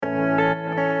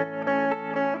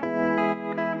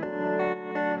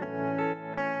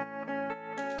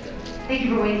Thank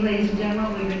you for waiting, ladies and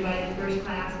gentlemen. We've invited first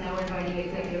class. Now we're inviting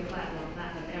executive platinum,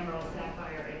 emerald,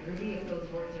 sapphire, and ruby. If those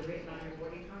words are written on your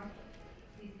boarding card,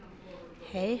 please come forward.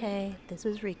 Hey, this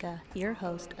is Rika, your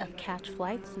host of Catch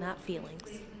Flights, Not Feelings.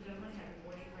 Ladies and gentlemen, have your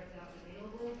boarding cards out and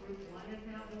available. Group 1 is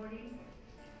now boarding.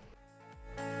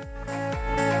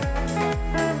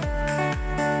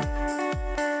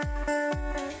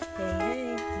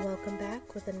 Hey, welcome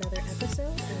back with another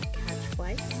episode of Catch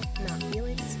Flights, Not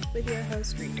Feelings with your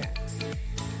host Rika.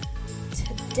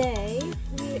 Today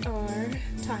we are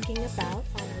talking about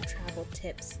on our Travel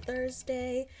Tips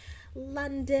Thursday,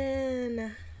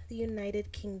 London, the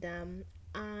United Kingdom.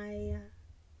 I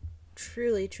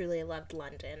truly loved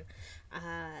London.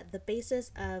 The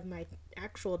basis of my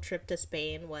actual trip to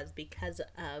Spain was because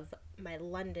of my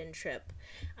London trip.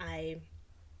 I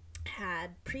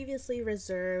had previously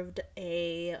reserved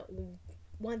a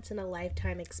once in a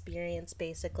lifetime experience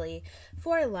basically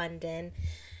for London,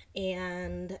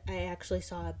 and I actually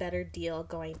saw a better deal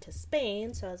going to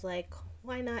Spain, so I was like,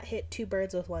 why not hit two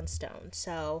birds with one stone?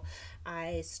 So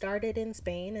I started in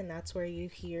Spain, and that's where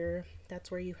you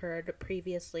heard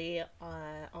previously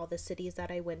all the cities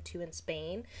that I went to in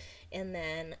Spain, and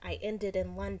then I ended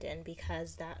in London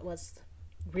because that was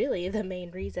really the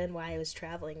main reason why I was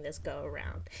traveling this go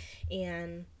around.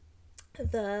 And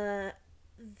the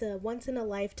once in a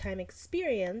lifetime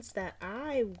experience that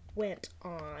I went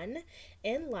on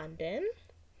in London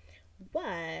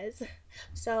was,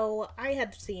 so I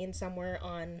had seen somewhere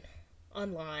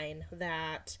online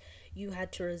that you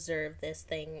had to reserve this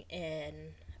thing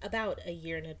in about a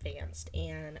year in advance,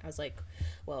 and I was like,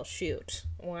 well, shoot,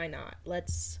 why not?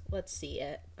 Let's see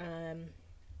it.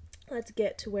 Let's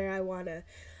get to where I want to.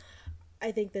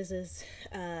 I think this is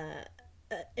an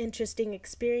interesting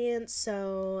experience,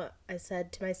 so I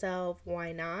said to myself,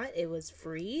 why not? It was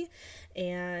free,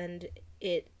 and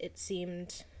it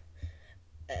seemed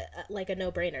like a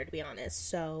no-brainer, to be honest.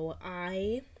 So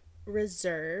I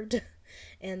reserved,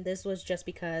 and this was just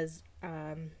because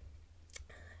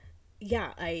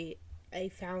yeah, I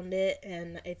found it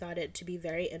and I thought it to be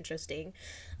very interesting.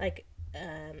 Like,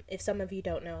 if some of you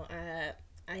don't know,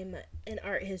 I'm an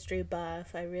art history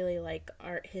buff. I really like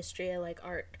art history. I like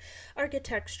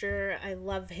architecture. I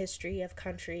love history of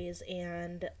countries,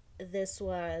 and this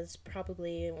was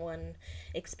probably one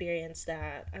experience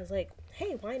that I was like,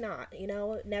 hey, why not? You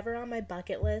know, never on my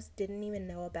bucket list. Didn't even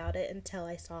know about it until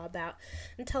I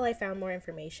found more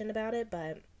information about it.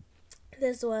 But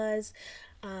this was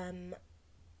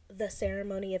the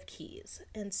ceremony of keys,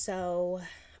 and so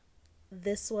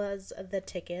this was the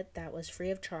ticket that was free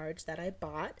of charge that I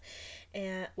bought,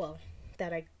 and well,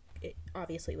 that I it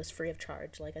obviously was free of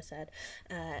charge, like I said,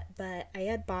 but I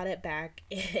had bought it back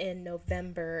in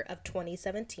November of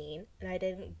 2017, and I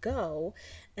didn't go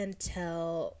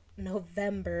until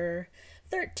November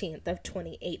 13th of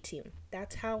 2018.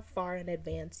 That's how far in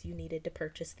advance you needed to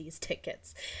purchase these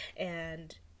tickets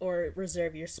and or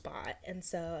reserve your spot. And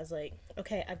so I was like,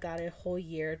 okay, I've got a whole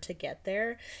year to get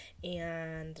there,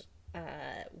 and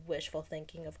wishful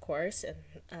thinking, of course,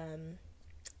 and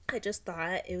I just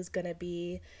thought it was gonna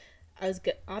be.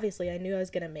 Obviously I knew I was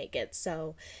gonna make it,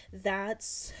 so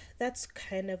that's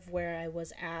kind of where I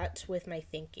was at with my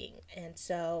thinking. And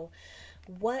so,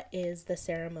 what is the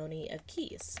ceremony of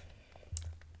keys?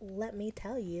 Let me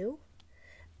tell you,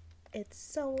 it's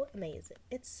so amazing.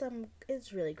 It's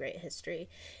really great history,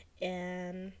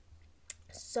 and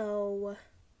so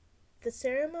the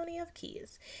ceremony of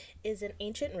keys is an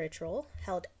ancient ritual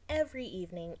held every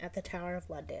evening at the Tower of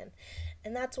London,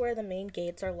 and that's where the main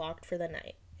gates are locked for the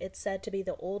night. It's said to be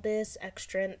the oldest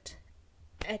extant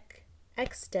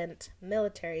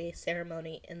military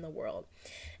ceremony in the world,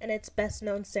 and it's best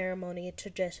known ceremonial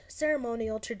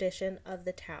tradition of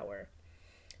the Tower.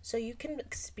 So you can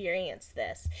experience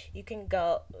this. You can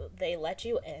go, they let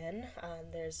you in.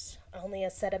 There's only a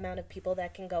set amount of people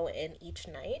that can go in each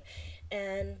night,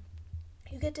 and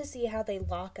you get to see how they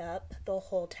lock up the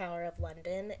whole Tower of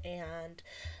London, and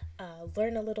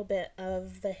learn a little bit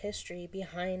of the history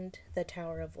behind the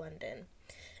Tower of London.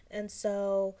 And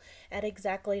so at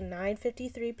exactly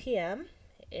 9:53 p.m.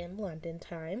 in London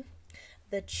time,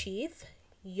 the chief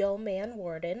yeoman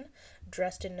warden,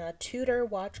 dressed in a Tudor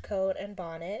watch coat and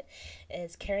bonnet,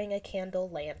 is carrying a candle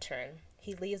lantern.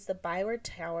 He leaves the Byward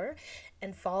Tower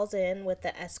and falls in with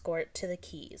the escort to the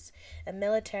quays, a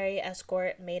military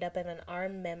escort made up of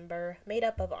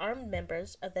armed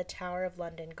members of the Tower of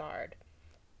London Guard.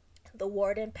 The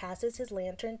warden passes his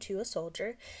lantern to a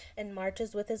soldier and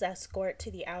marches with his escort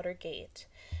to the outer gate.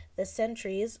 The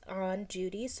sentries on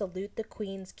duty salute the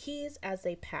Queen's keys as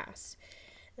they pass.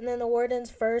 And then the warden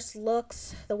first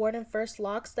locks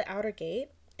the outer gate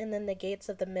and then the gates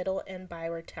of the middle and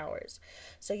byward towers.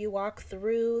 So you walk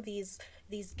through these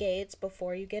gates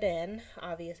before you get in,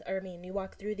 you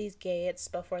walk through these gates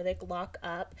before they lock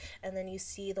up, and then you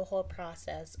see the whole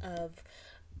process of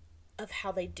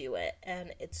how they do it,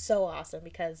 and it's so awesome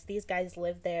because these guys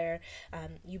live there.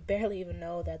 You barely even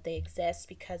know that they exist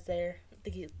because they're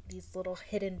these little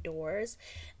hidden doors,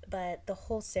 but the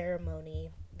whole ceremony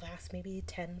lasts maybe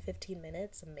 10-15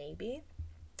 minutes, maybe.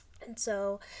 And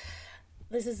so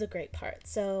this is a great part.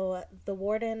 So the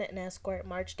warden and escort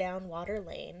march down Water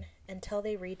Lane until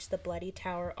they reach the Bloody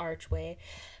Tower archway,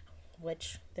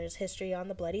 which there's history on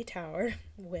the Bloody Tower,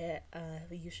 where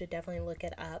you should definitely look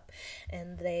it up.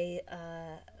 And they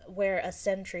where a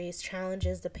sentry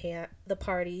challenges the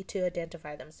party to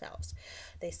identify themselves.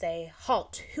 They say,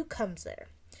 "Halt! Who comes there?"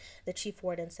 The chief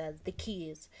warden says, "The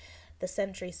keys." The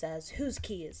sentry says, "Whose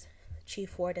keys?" The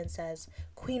chief warden says,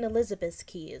 "Queen Elizabeth's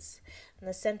keys." And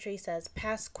the sentry says,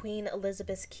 "Pass Queen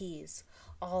Elizabeth's keys.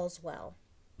 All's well."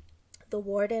 The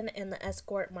warden and the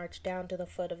escort march down to the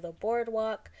foot of the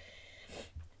boardwalk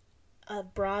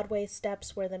of Broadway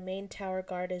steps where the main tower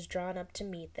guard is drawn up to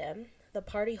meet them. The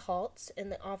party halts,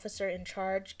 and the officer in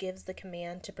charge gives the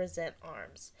command to present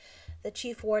arms. The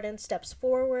chief warden steps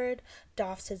forward,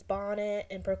 doffs his bonnet,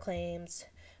 and proclaims,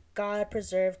 "God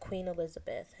preserve Queen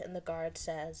Elizabeth," and the guard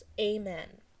says,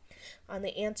 "Amen." On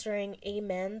the answering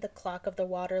amen, the clock of the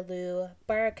Waterloo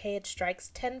barricade strikes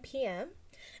 10 p.m.,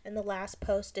 and the last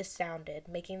post is sounded,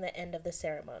 making the end of the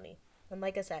ceremony. And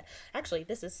like I said, actually,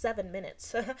 this is 7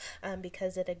 minutes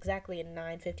because it's exactly in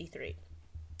 9:53.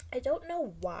 I don't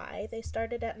know why they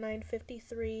started at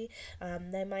 9:53.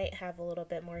 They might have a little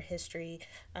bit more history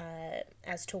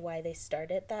as to why they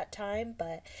started that time,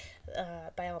 but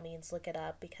by all means, look it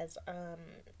up because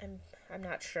I'm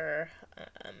not sure,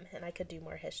 and I could do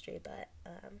more history, but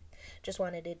just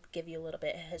wanted to give you a little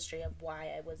bit of history of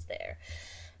why I was there.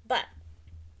 But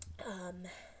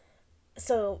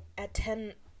so at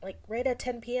 10, like right at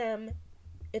 10 p.m.,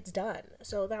 it's done.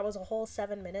 So that was a whole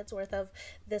 7 minutes worth of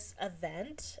this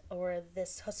event or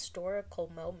this historical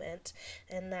moment,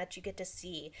 and that you get to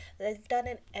see. They've done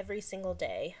it every single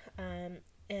day.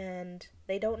 And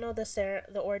they don't know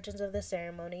the origins of the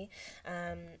ceremony,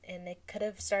 and it could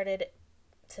have started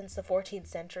since the 14th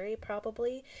century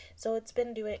probably. So it's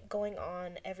been going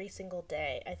on every single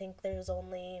day. I think there's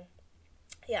only,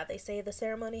 they say the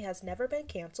ceremony has never been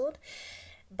canceled,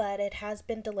 but it has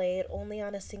been delayed only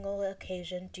on a single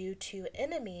occasion due to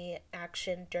enemy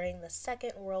action during the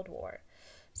Second World War.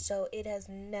 So it has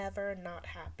never not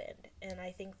happened, and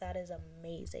I think that is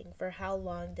amazing for how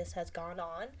long this has gone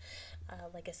on.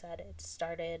 Like I said, it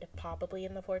started probably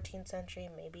in the 14th century,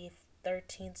 maybe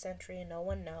 13th century, no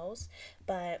one knows,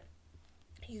 but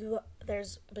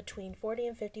there's between 40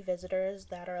 and 50 visitors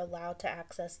that are allowed to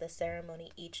access the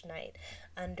ceremony each night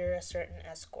under a certain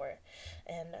escort.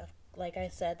 And like I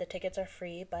said, the tickets are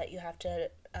free, but you have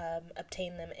to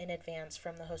obtain them in advance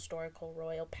from the historical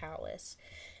royal palace.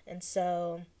 And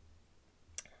so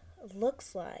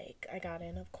looks like I got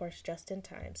in, of course, just in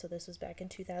time. So this was back in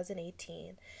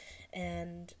 2018.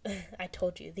 And I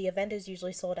told you, the event is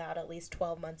usually sold out at least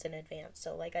 12 months in advance.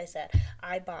 So like I said,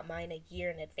 I bought mine a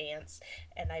year in advance,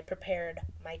 and I prepared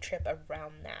my trip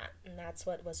around that. And that's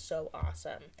what was so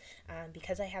awesome,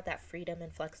 because I had that freedom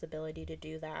and flexibility to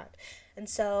do that. And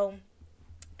so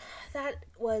that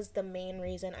was the main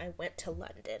reason I went to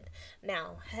London.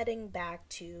 Now, heading back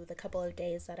to the couple of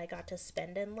days that I got to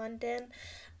spend in London,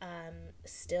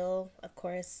 still, of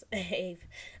course, a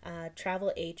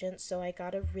travel agent, so I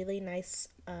got a really nice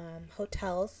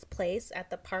hotel place at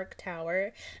the Park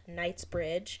Tower,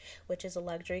 Knightsbridge, which is a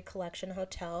luxury collection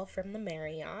hotel from the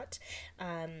Marriott,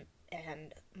 and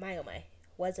my oh my,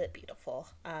 was it beautiful.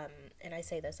 And I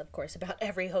say this, of course, about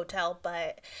every hotel,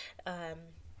 but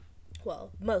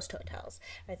most hotels.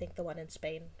 I think the one in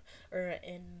Spain or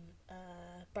in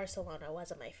Barcelona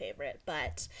wasn't my favorite,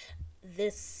 but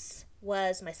this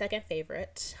was my second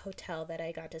favorite hotel that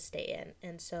I got to stay in.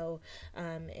 And so,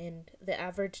 and the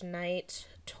average night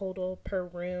total per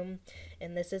room,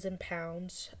 and this is in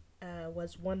pounds,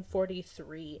 was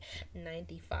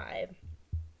 $143.95.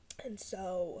 And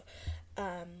so,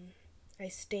 I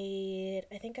stayed,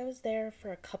 I think I was there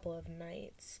for a couple of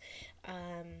nights.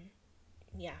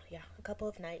 A couple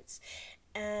of nights.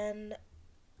 And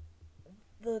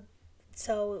the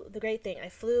great thing, I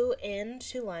flew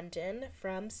into London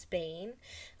from Spain,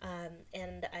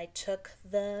 and I took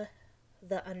the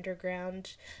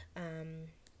underground.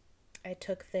 I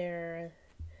took the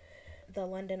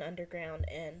London Underground,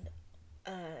 and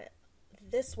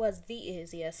this was the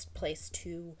easiest place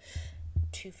to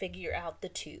figure out the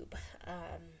tube,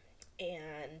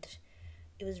 and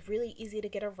it was really easy to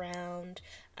get around.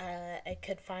 I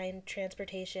could find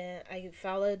transportation. I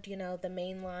followed, the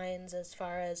main lines as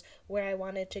far as where I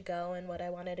wanted to go and what I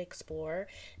wanted to explore.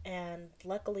 And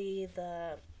luckily,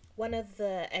 the one of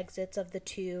the exits of the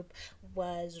tube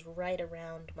was right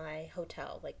around my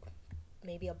hotel, like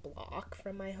maybe a block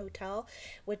from my hotel,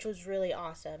 which was really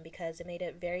awesome because it made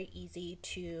it very easy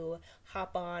to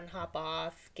hop on, hop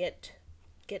off, get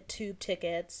tube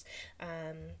tickets,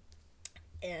 and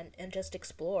just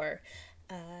explore.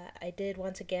 I did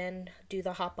once again do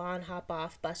the hop on, hop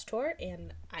off bus tour,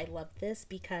 and I loved this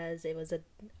because it was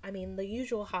I mean, the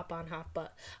usual hop on, hop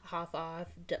off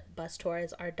bus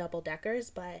tours are double deckers,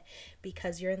 but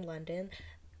because you're in London,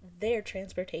 their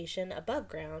transportation above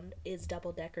ground is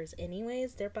double deckers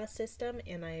anyways, their bus system,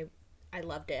 and I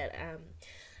loved it.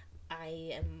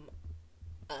 I am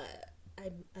uh,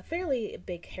 I'm a fairly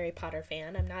big Harry Potter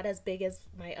fan. I'm not as big as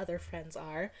my other friends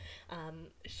are.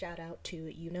 Shout out to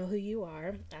You Know Who You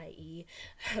Are, i.e.,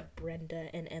 Brenda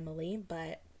and Emily.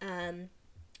 But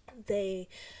they,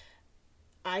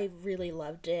 I really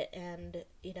loved it, and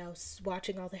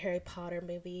watching all the Harry Potter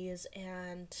movies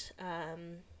and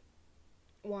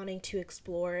wanting to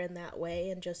explore in that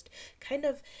way and just kind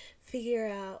of figure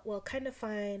out, well, kind of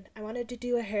find, I wanted to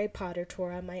do a Harry Potter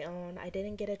tour on my own. I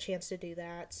didn't get a chance to do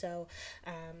that, so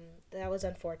that was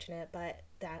unfortunate, but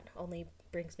that only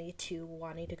brings me to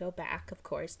wanting to go back, of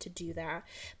course, to do that.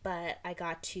 But I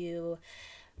got to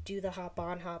do the hop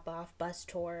on, hop off bus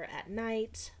tour at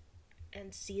night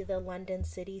and see the London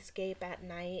cityscape at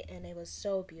night, and it was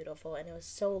so beautiful and it was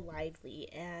so lively,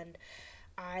 and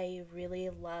I really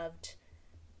loved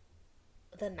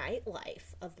the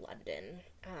nightlife of London.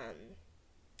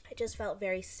 I just felt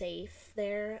very safe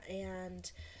there,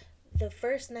 and the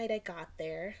first night I got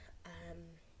there,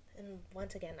 and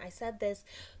once again, I said this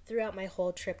throughout my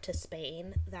whole trip to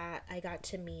Spain, that I got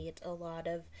to meet a lot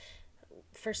of,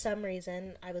 for some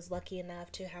reason, I was lucky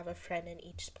enough to have a friend in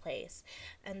each place.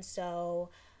 And so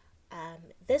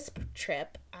this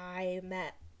trip, I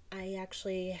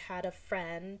actually had a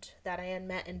friend that I had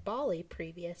met in Bali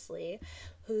previously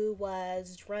who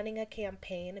was running a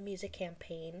campaign, a music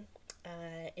campaign,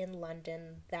 in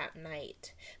London that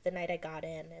night, the night I got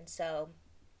in. And so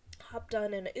hopped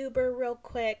on an Uber real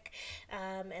quick,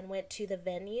 and went to the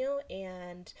venue,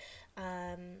 and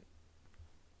um,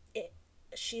 it,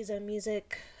 she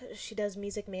does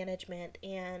music management,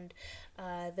 and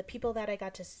the people that I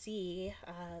got to see,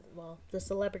 well, the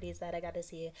celebrities that I got to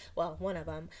see, well, one of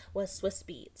them was Swiss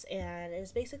Beats, and it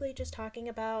was basically just talking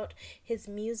about his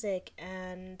music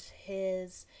and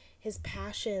his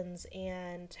passions,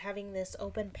 and having this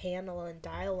open panel and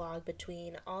dialogue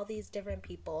between all these different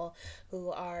people who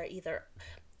are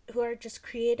just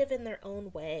creative in their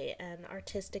own way and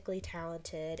artistically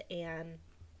talented. And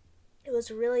it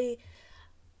was really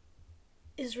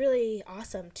is really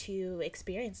awesome to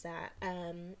experience that.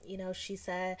 She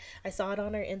said, I saw it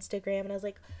on her Instagram, and I was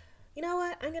like, you know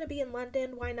what? I'm gonna be in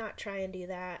London. Why not try and do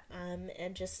that?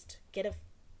 And just get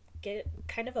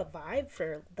kind of a vibe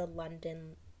for the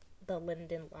London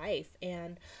life.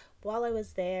 And while I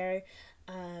was there,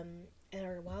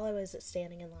 or while I was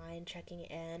standing in line checking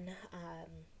in,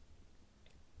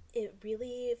 it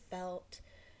really felt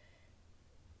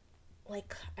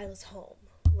like I was home,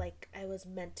 like I was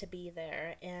meant to be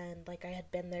there, and like I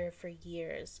had been there for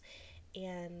years.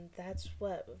 And that's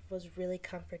what was really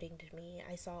comforting to me.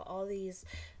 I saw all these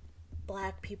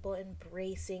black people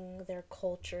embracing their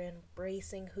culture,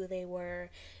 embracing who they were,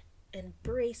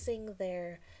 embracing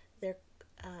their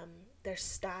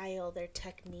style, their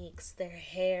techniques, their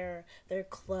hair, their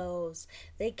clothes.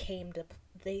 They came to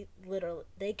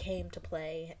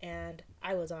play, and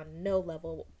I was on no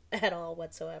level at all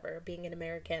whatsoever. Being an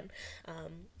American,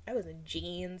 I was in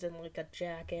jeans and like a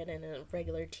jacket and a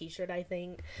regular T-shirt, I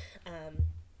think,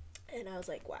 and I was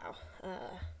like, wow.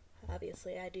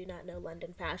 Obviously, I do not know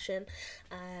London fashion,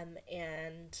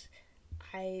 and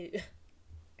I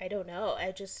I don't know.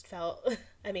 I just felt,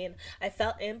 I mean, I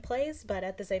felt in place, but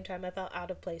at the same time, I felt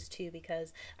out of place too,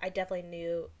 because I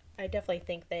definitely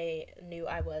think they knew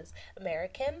I was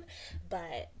American,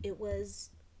 but it was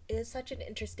such an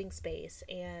interesting space,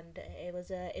 and it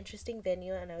was an interesting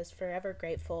venue, and I was forever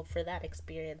grateful for that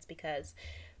experience because,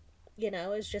 it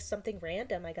was just something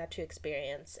random I got to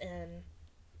experience. And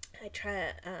I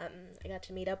got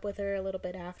to meet up with her a little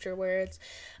bit afterwards,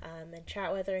 and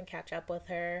chat with her and catch up with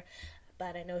her.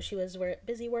 But I know she was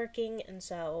busy working, and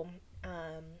so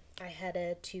I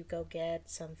headed to go get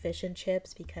some fish and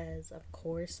chips because, of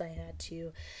course, I had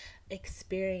to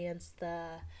experience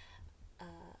the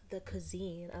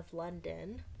cuisine of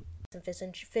London. some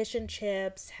fish and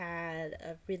chips, had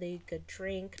a really good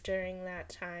drink during that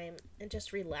time, and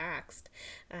just relaxed,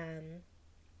 and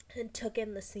took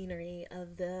in the scenery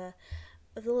of the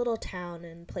little town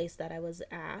and place that I was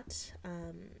at.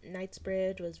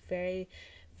 Knightsbridge was very,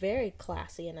 very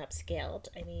classy and upscaled.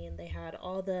 I mean, they had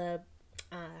all the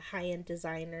high end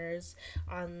designers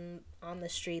on the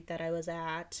street that I was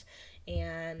at,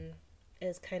 and it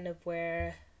was kind of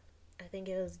where I think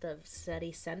it was the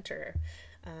study center,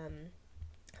 um,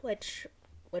 which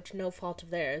no fault of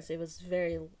theirs. It was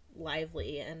very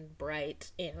lively and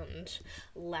bright and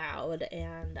loud,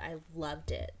 and I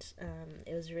loved it.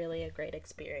 It was really a great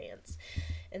experience.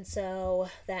 And so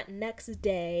that next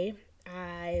day,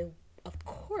 I of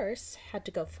course had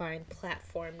to go find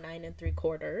platform 9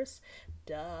 3/4.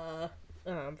 Duh.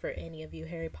 For any of you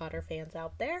Harry Potter fans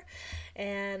out there.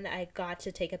 And I got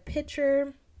to take a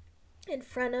picture in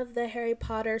front of the Harry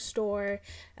Potter store,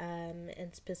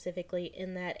 and specifically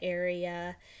in that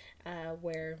area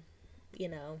where, you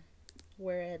know,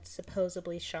 where it's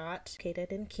supposedly shot,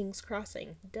 located in King's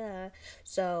Crossing. Duh.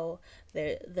 So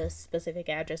the specific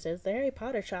address is the Harry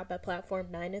Potter shop at platform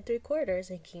 9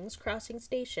 3/4 in King's Crossing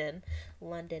Station,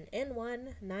 London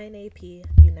N1 9AP,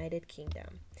 United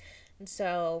Kingdom. And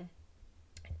so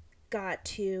got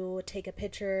to take a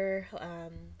picture,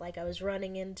 like I was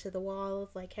running into the wall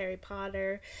of like Harry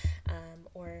Potter,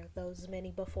 or those many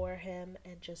before him.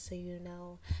 And just so you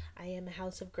know, I am a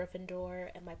House of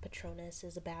Gryffindor, and my Patronus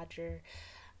is a badger.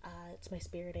 It's my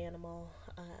spirit animal.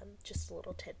 Just a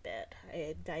little tidbit. I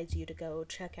advise you to go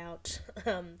check out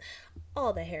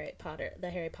all the Harry Potter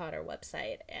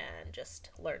website, and just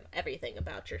learn everything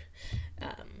about your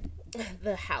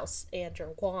the house and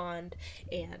your wand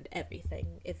and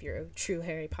everything if you're a true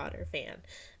Harry Potter fan.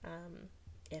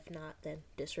 If not, then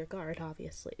disregard,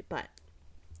 obviously. But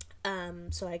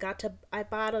so I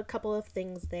bought a couple of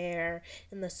things there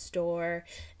in the store,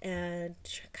 and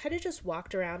kind of just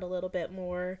walked around a little bit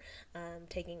more,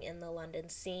 taking in the London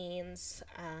scenes.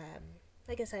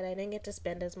 Like I said, I didn't get to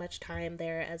spend as much time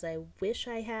there as I wish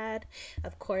I had,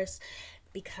 of course,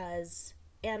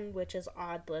 which is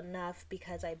odd enough,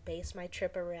 because I based my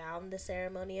trip around the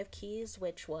Ceremony of Keys,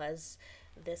 which was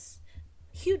this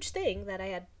huge thing that I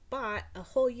had bought a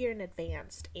whole year in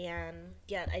advance, and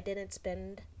yet I didn't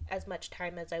spend as much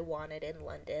time as I wanted in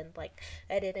London. Like,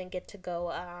 I didn't get to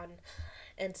go on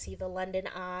and see the London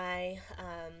Eye.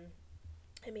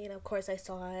 I mean, of course I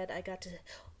saw it. I got to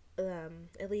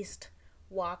at least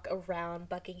walk around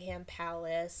Buckingham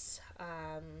Palace,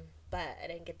 but I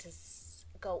didn't get to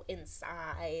go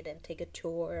inside and take a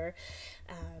tour,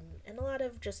 and a lot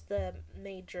of just the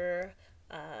major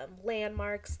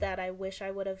landmarks that I wish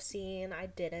I would have seen, I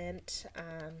didn't,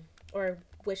 or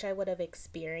wish I would have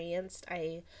experienced.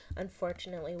 I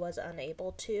unfortunately was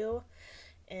unable to,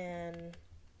 and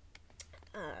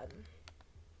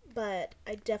but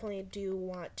I definitely do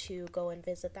want to go and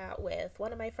visit that with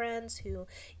one of my friends who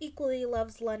equally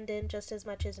loves London just as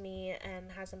much as me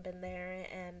and hasn't been there,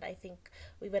 and I think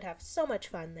we would have so much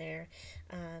fun there.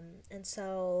 And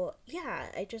so,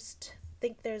 yeah, I just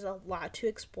think there's a lot to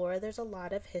explore. There's a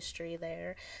lot of history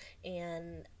there,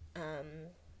 and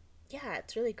yeah,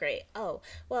 it's really great. Oh,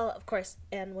 well, of course,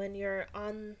 and when you're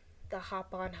on the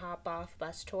hop on, hop off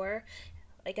bus tour,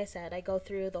 like I said, I go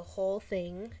through the whole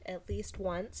thing at least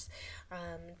once,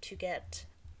 to get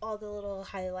all the little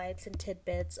highlights and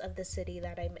tidbits of the city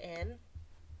that I'm in.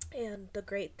 And the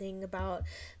great thing about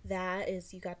that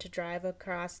is you got to drive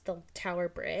across the Tower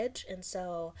Bridge. And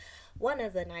so one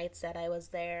of the nights that I was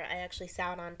there, I actually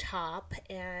sat on top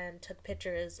and took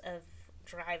pictures of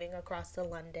driving across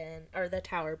the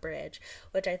Tower Bridge,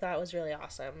 which I thought was really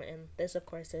awesome. And this, of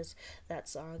course, is that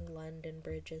song, London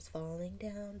Bridge is falling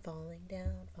down, falling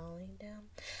down, falling down,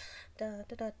 da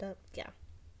da da da. Yeah.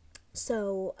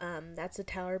 So that's the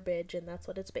Tower Bridge, and that's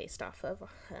what it's based off of,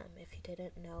 if you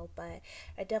didn't know. But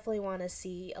I definitely want to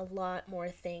see a lot more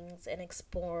things and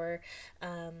explore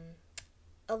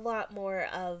a lot more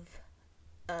of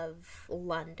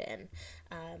London.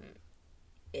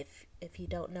 If you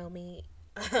don't know me,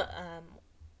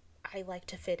 I like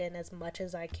to fit in as much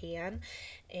as I can,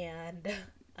 and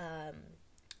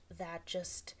that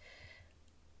just,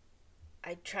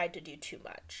 I tried to do too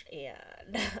much,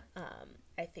 and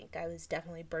I think I was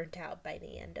definitely burnt out by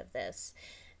the end of this.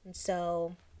 And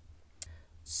so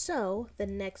the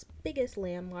next biggest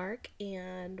landmark,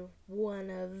 and one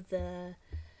of the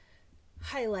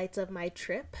highlights of my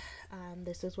trip,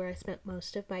 this is where I spent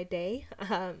most of my day,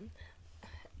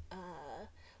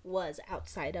 was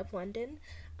outside of London.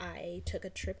 I took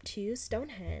a trip to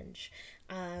Stonehenge.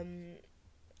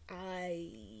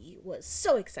 I was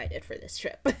so excited for this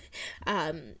trip.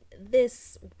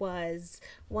 This was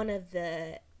one of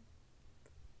the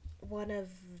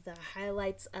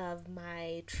highlights of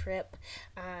my trip.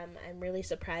 I'm really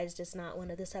surprised it's not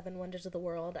one of the seven wonders of the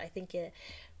world. I think it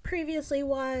previously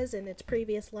was in its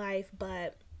previous life,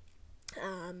 but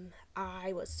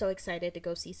I was so excited to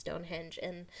go see Stonehenge,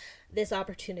 and this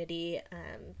opportunity.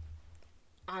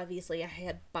 Obviously, I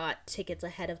had bought tickets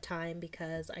ahead of time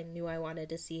because I knew I wanted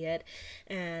to see it,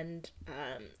 and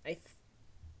like,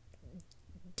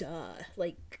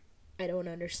 I don't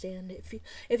understand.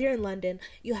 If you're in London,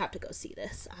 you have to go see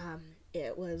this.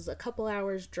 It was a couple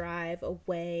hours drive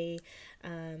away.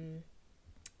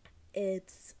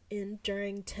 It's in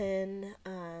Durrington,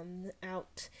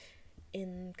 out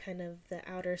in kind of the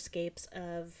outer scapes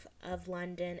of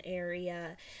London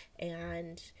area,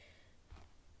 and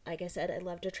like I said, I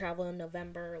love to travel in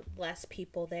November. Less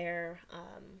people there,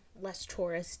 less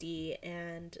touristy,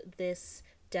 and this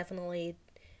definitely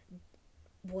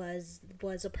was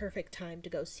a perfect time to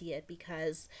go see it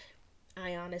because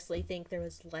I honestly think there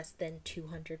was less than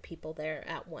 200 people there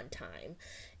at one time,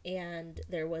 and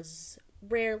there wasn't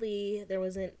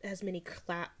as many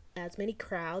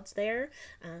crowds there.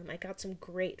 I got some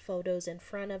great photos in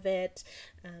front of it,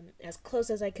 as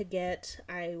close as I could get.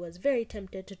 I was very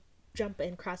tempted to jump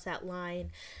and cross that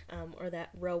line, or that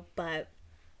rope, but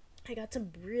I got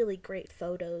some really great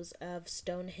photos of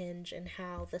Stonehenge and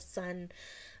how the sun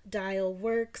dial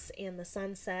works and the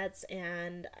sunsets,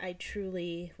 and I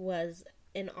truly was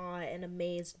in awe and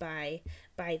amazed by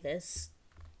this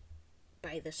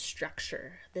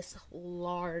structure, this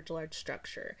large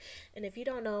structure. And if you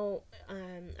don't know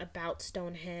about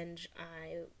Stonehenge,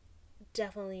 I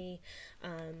definitely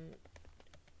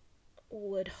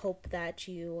would hope that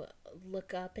you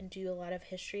look up and do a lot of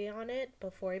history on it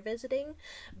before visiting.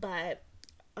 But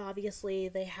obviously,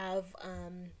 they have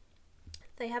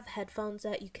headphones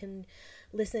that you can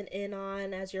listen in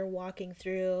on as you're walking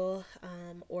through,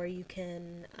 or you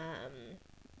can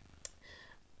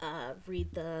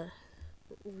read the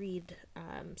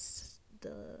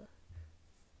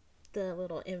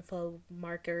little info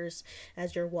markers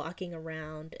as you're walking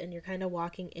around, and you're kind of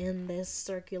walking in this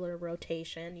circular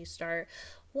rotation. You start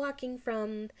walking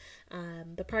from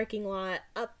the parking lot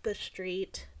up the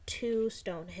street to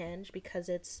Stonehenge because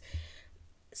it's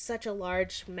such a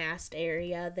large massed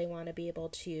area. They want to be able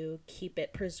to keep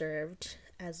it preserved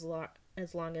as long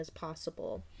as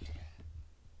possible.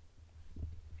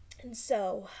 And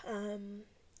so,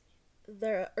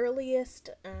 the earliest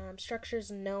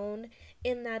structures known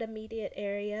in that immediate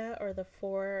area are the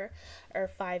 4 or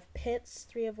 5 pits,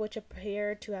 3 of which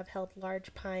appear to have held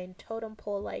large pine totem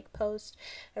pole like posts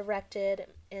erected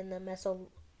in the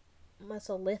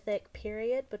Mesolithic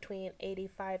period between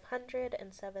 8500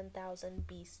 and 7000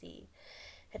 BC.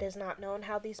 It is not known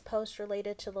how these posts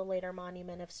related to the later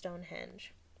monument of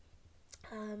Stonehenge.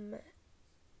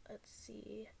 Let's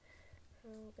see.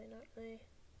 Oh, they not really.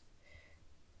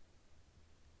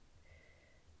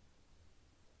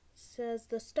 Says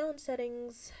the stone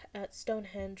settings at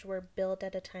Stonehenge were built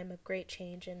at a time of great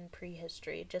change in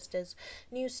prehistory, just as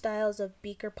new styles of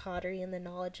beaker pottery and the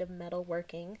knowledge of metal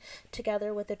working,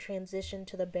 together with the transition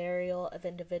to the burial of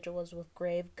individuals with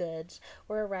grave goods,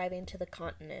 were arriving to the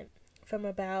continent. From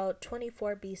about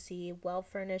 24 BC,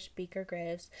 well-furnished beaker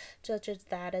graves, such as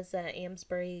that as the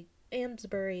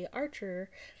Amesbury Archer,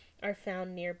 are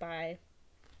found nearby.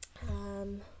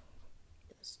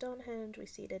 Stonehenge we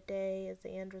see today is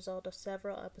the end result of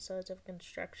several episodes of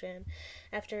construction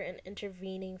after an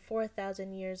intervening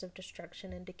 4,000 years of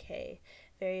destruction and decay.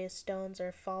 Various stones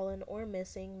are fallen or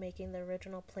missing, making the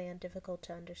original plan difficult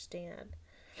to understand.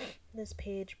 This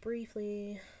page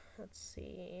briefly, let's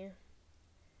see.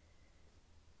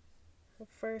 The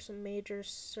first major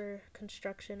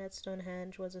construction at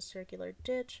Stonehenge was a circular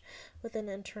ditch with an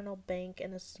internal bank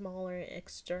and a smaller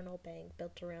external bank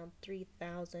built around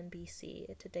 3000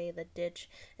 BC. Today, the ditch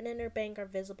and inner bank are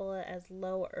visible as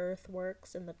low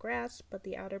earthworks in the grass, but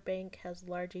the outer bank has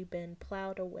largely been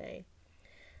plowed away.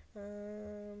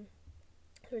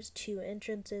 There's 2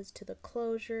 entrances to the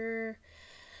closure.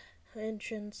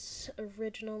 Entrance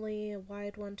originally a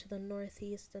wide one to the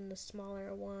northeast and the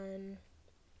smaller one.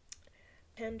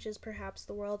 Stonehenge is perhaps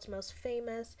the world's most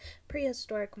famous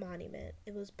prehistoric monument.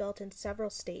 It was built in several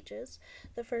stages.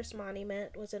 The first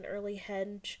monument was an early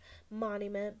henge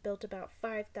monument built about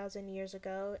 5,000 years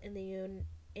ago, and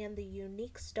the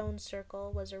unique stone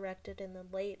circle was erected in the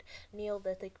late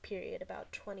Neolithic period,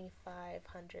 about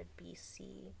 2500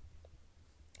 BC.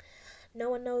 No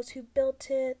one knows who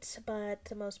built it, but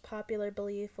the most popular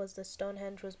belief was the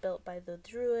Stonehenge was built by the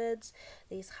Druids.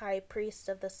 These high priests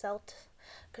of the Celt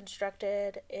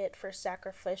constructed it for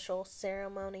sacrificial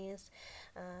ceremonies.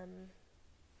 Um,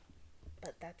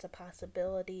 but that's a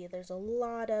possibility. There's a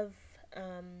lot of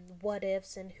what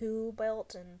ifs and who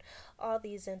built and all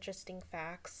these interesting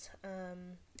facts.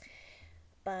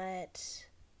 But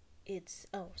it's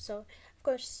so of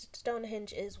course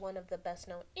Stonehenge is one of the best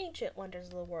known ancient wonders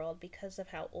of the world because of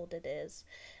how old it is,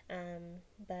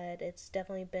 but it's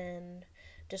definitely been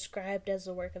described as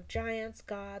the work of giants,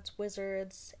 gods,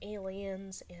 wizards,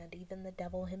 aliens, and even the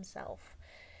devil himself.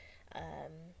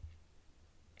 um,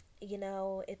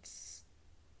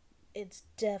 it's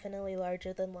definitely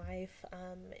larger than life.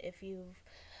 If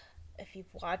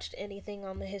you've watched anything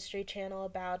on the History Channel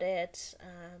about it,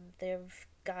 they've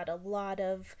got a lot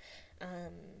of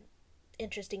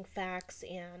interesting facts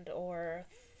and or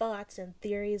thoughts and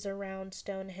theories around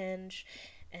Stonehenge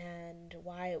and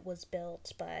why it was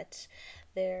built, but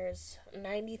there's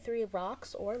 93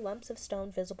 rocks or lumps of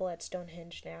stone visible at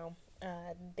Stonehenge now.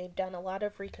 They've done a lot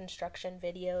of reconstruction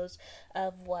videos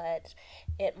of what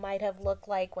it might have looked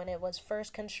like when it was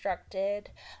first constructed,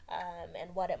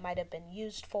 and what it might have been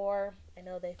used for. I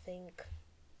know they think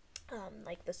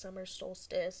like the summer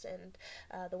solstice and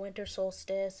the winter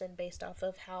solstice, and based off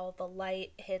of how the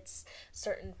light hits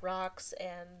certain rocks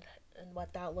and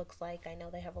what that looks like. I know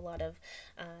they have a lot of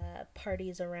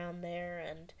parties around there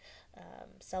and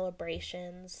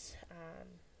celebrations.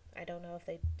 I don't know if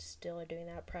they still are doing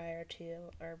that prior to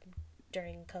or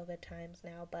during COVID times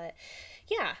now, but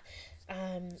yeah,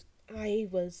 um, I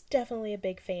was definitely a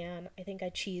big fan. I think I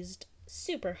cheesed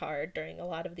super hard during a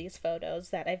lot of these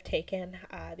photos that I've taken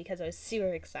because I was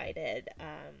super excited.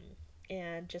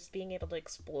 And just being able to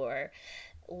explore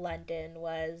London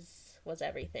was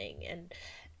everything,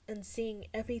 and seeing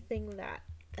everything that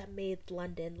made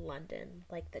London London,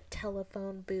 like the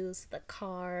telephone booths, the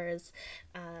cars,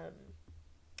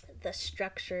 the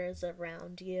structures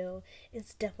around you.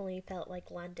 It's definitely felt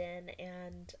like London,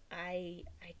 and I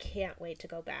can't wait to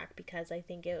go back because I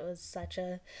think it was such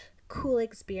a cool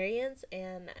experience,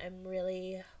 and I'm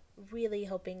really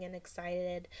hoping and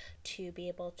excited to be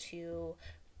able to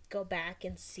go back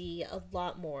and see a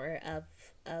lot more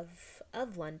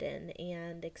of London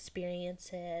and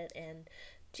experience it and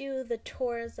do the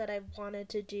tours that I've wanted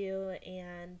to do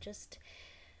and just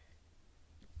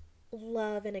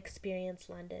love and experience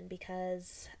London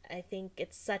because I think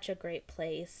it's such a great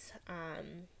place,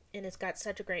 and it's got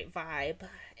such a great vibe.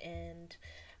 And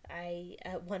I,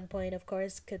 at one point, of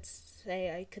course, could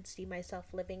say I could see myself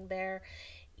living there,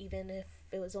 even if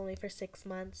it was only for 6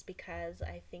 months, because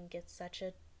I think it's such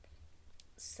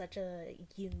a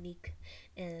unique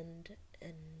and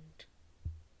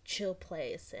chill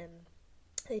place, and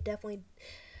they definitely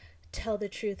tell the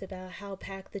truth about how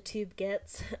packed the tube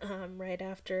gets right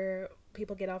after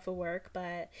people get off of work,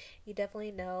 but you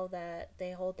definitely know that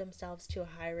they hold themselves to a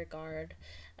high regard,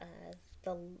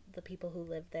 the the people who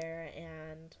live there,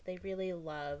 and they really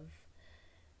love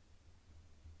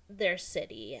their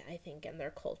city, I think, and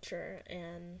their culture,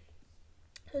 and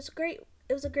it was great.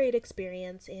 It was a great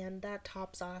experience, and that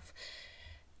tops off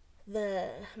the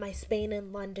my Spain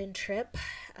and London trip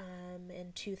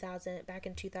in 2000 back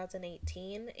in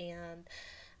 2018, and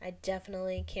I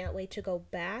definitely can't wait to go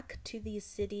back to these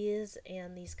cities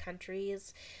and these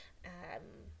countries. Um,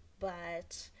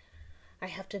 but I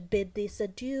have to bid this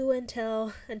adieu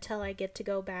until I get to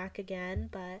go back again.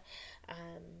 But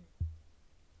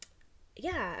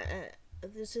yeah,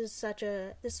 this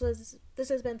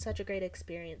has been such a great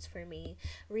experience for me,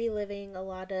 reliving a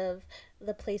lot of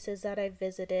the places that I've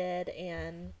visited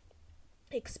and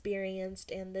experienced,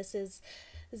 and this is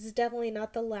definitely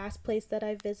not the last place that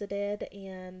I visited,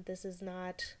 and this is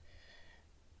not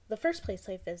the first place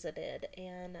I visited,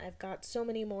 and I've got so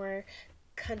many more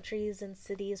countries and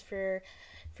cities for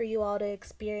you all to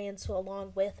experience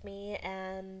along with me,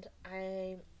 and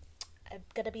I'm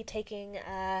gonna be taking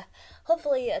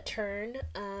hopefully a turn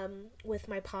with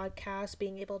my podcast,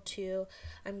 being able to.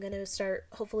 I'm gonna start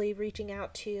hopefully reaching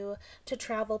out to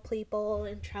travel people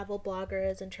and travel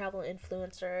bloggers and travel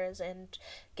influencers and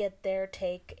get their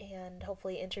take and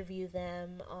hopefully interview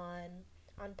them on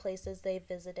places they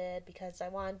visited because I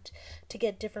want to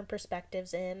get different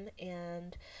perspectives in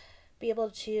and be able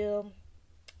to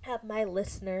have my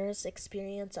listeners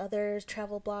experience other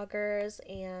travel bloggers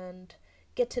and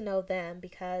get to know them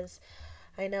because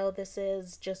I know this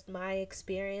is just my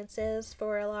experiences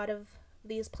for a lot of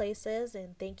these places,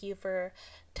 and thank you for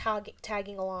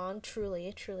tagging along.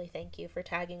 Truly thank you for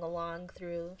tagging along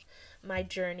through my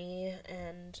journey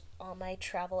and all my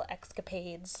travel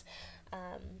escapades.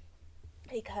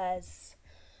 because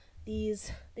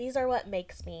these are what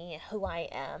makes me who I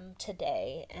am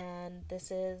today, and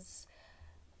this is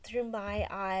through my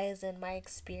eyes and my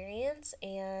experience,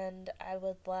 and I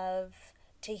would love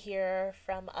to hear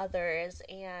from others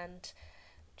and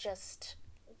just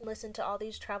listen to all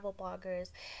these travel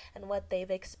bloggers and what they've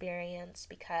experienced,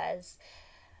 because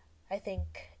I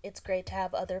think it's great to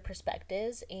have other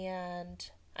perspectives. And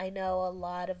I know a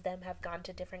lot of them have gone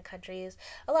to different countries,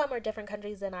 a lot more different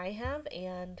countries than I have,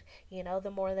 and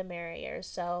the more the merrier.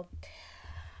 So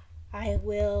I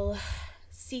will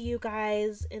see you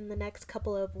guys in the next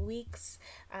couple of weeks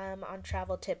on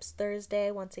Travel Tips Thursday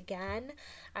once again.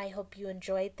 I hope you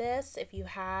enjoyed this. If you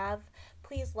have,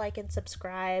 please like and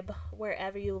subscribe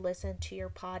wherever you listen to your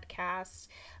podcasts.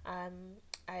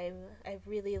 I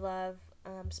really love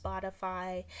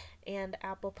Spotify and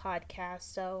Apple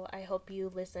Podcasts, so I hope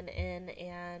you listen in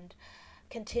and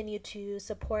continue to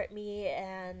support me.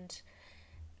 And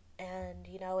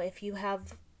if you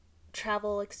have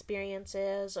travel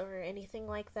experiences or anything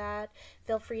like that,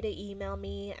 feel free to email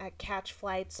me at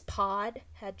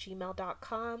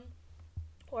catchflightspod@gmail.com,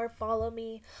 or follow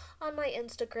me on my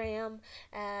Instagram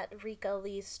at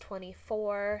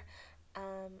RikaLise24.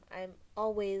 I'm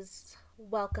always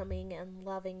welcoming and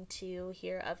loving to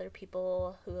hear other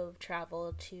people who have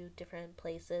traveled to different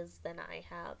places than I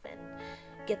have and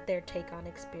get their take on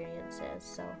experiences.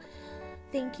 So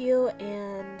thank you,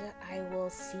 and I will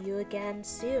see you again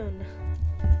soon.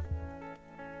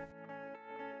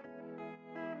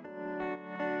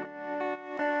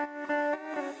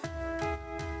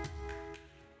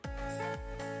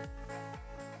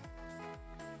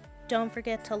 Don't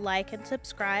forget to like and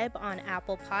subscribe on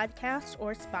Apple Podcasts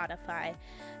or Spotify.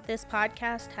 This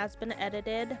podcast has been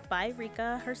edited by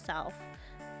Rika herself.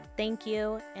 Thank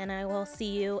you, and I will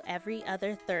see you every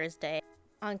other Thursday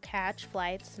on Catch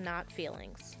Flights, Not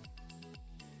Feelings.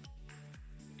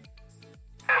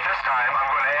 At this time,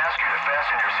 I'm going to ask you to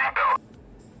fasten your seatbelt.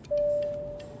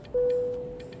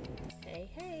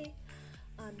 Hey.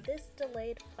 On this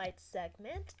delayed flight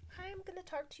segment, I'm going to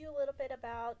talk to you a little bit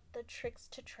about The Tricks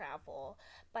to Travel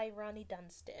by Ronnie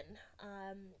Dunstan.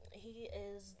 He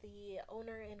is the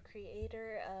owner and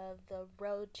creator of the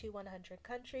Road to 100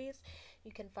 Countries.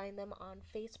 You can find them on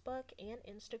Facebook and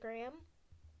Instagram.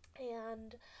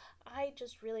 And I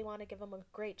just really want to give him a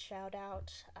great shout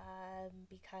out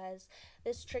because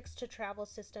this Tricks to Travel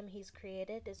system he's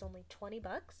created is only $20,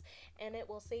 and it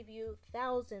will save you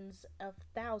thousands of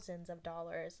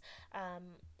dollars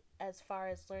as far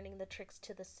as learning the tricks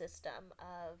to the system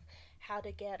of how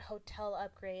to get hotel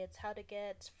upgrades, how to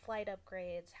get flight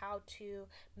upgrades, how to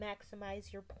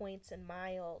maximize your points and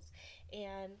miles.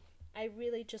 And I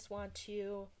really just want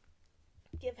to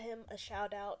give him a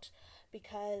shout out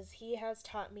because he has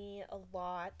taught me a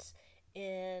lot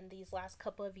in these last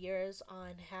couple of years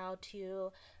on how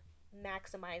to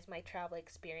maximize my travel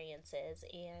experiences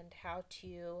and how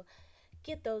to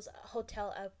get those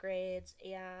hotel upgrades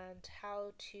and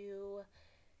how to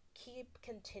keep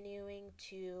continuing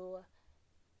to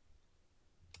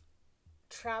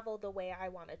travel the way I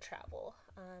want to travel.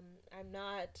 I'm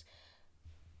not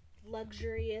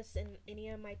luxurious in any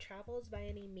of my travels by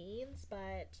any means,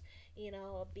 but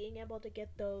being able to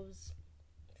get those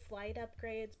flight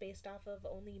upgrades based off of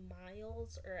only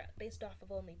miles or based off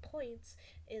of only points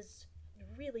is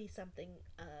really something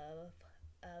of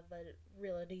a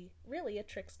really a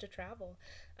tricks to travel.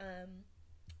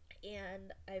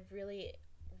 And I've really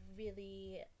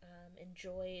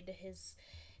enjoyed his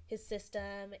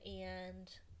system,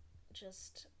 and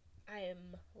just I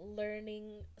am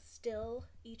learning still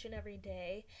each and every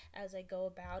day as I go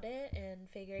about it and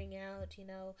figuring out,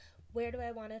 where do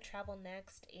I want to travel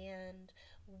next and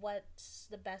what's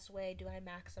the best way do I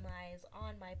maximize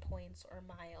on my points or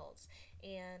miles,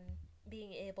 and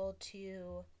being able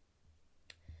to,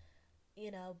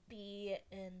 be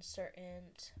in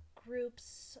certain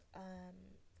groups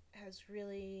has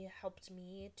really helped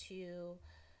me to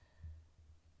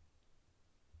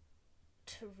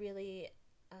really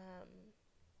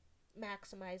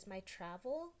maximize my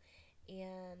travel,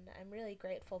 and I'm really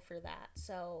grateful for that.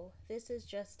 So this is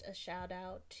just a shout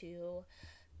out to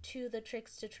the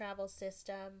Tricks to Travel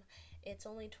system. It's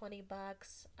only $20.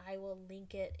 I will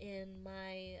link it in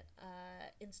my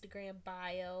Instagram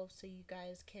bio so you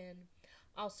guys can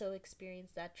also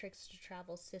experience that Tricks to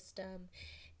Travel system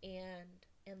and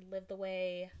live the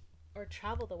way or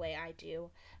travel the way I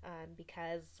do,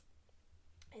 because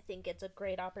I think it's a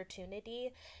great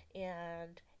opportunity,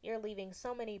 and you're leaving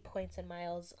so many points and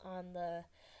miles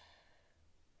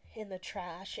in the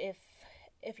trash if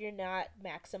you're not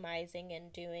maximizing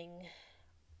and doing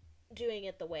doing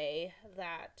it the way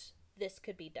that this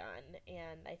could be done.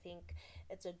 And I think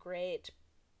it's a great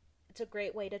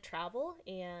way to travel,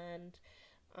 and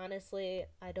honestly,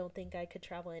 I don't think I could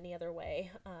travel any other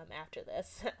way after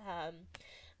this.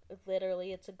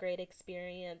 Literally, it's a great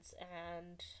experience,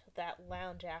 and that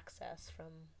lounge access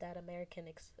from that American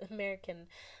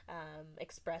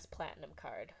Express Platinum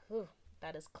card, ooh,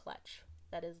 that is clutch.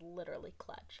 That is literally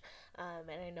clutch.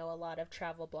 And I know a lot of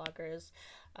travel bloggers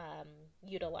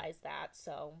utilize that,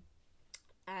 so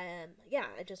yeah,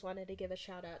 I just wanted to give a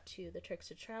shout out to the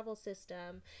Tricks of Travel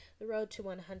system, the Road to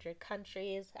 100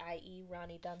 Countries, i.e.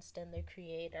 Ronnie Dunstan, the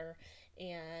creator,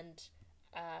 and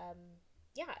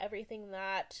yeah, everything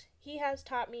that he has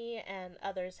taught me and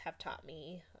others have taught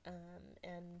me.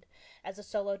 And as a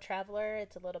solo traveler,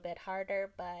 it's a little bit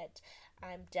harder, but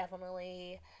I'm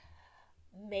definitely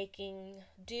making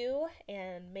do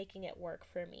and making it work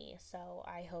for me. So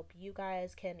I hope you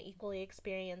guys can equally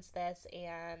experience this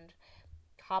and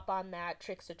hop on that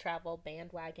Tricks to Travel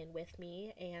bandwagon with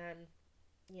me and,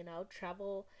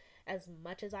 travel as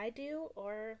much as I do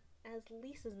or as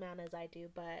least amount as I do,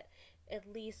 but at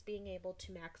least being able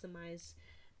to maximize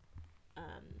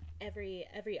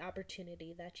every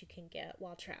opportunity that you can get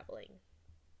while traveling.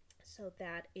 So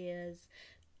that is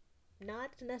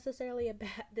not necessarily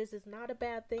this is not a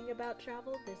bad thing about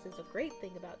travel. This is a great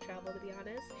thing about travel, to be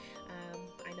honest.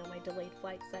 I know my delayed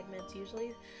flight segments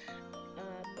usually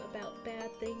about bad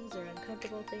things or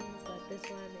uncomfortable things, but this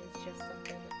one is just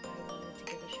something I wanted to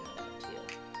give a shout out to.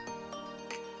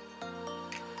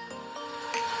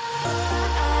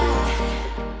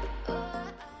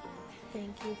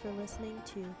 Thank you for listening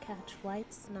to Catch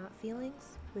Flights, Not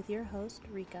Feelings with your host,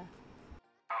 Rika.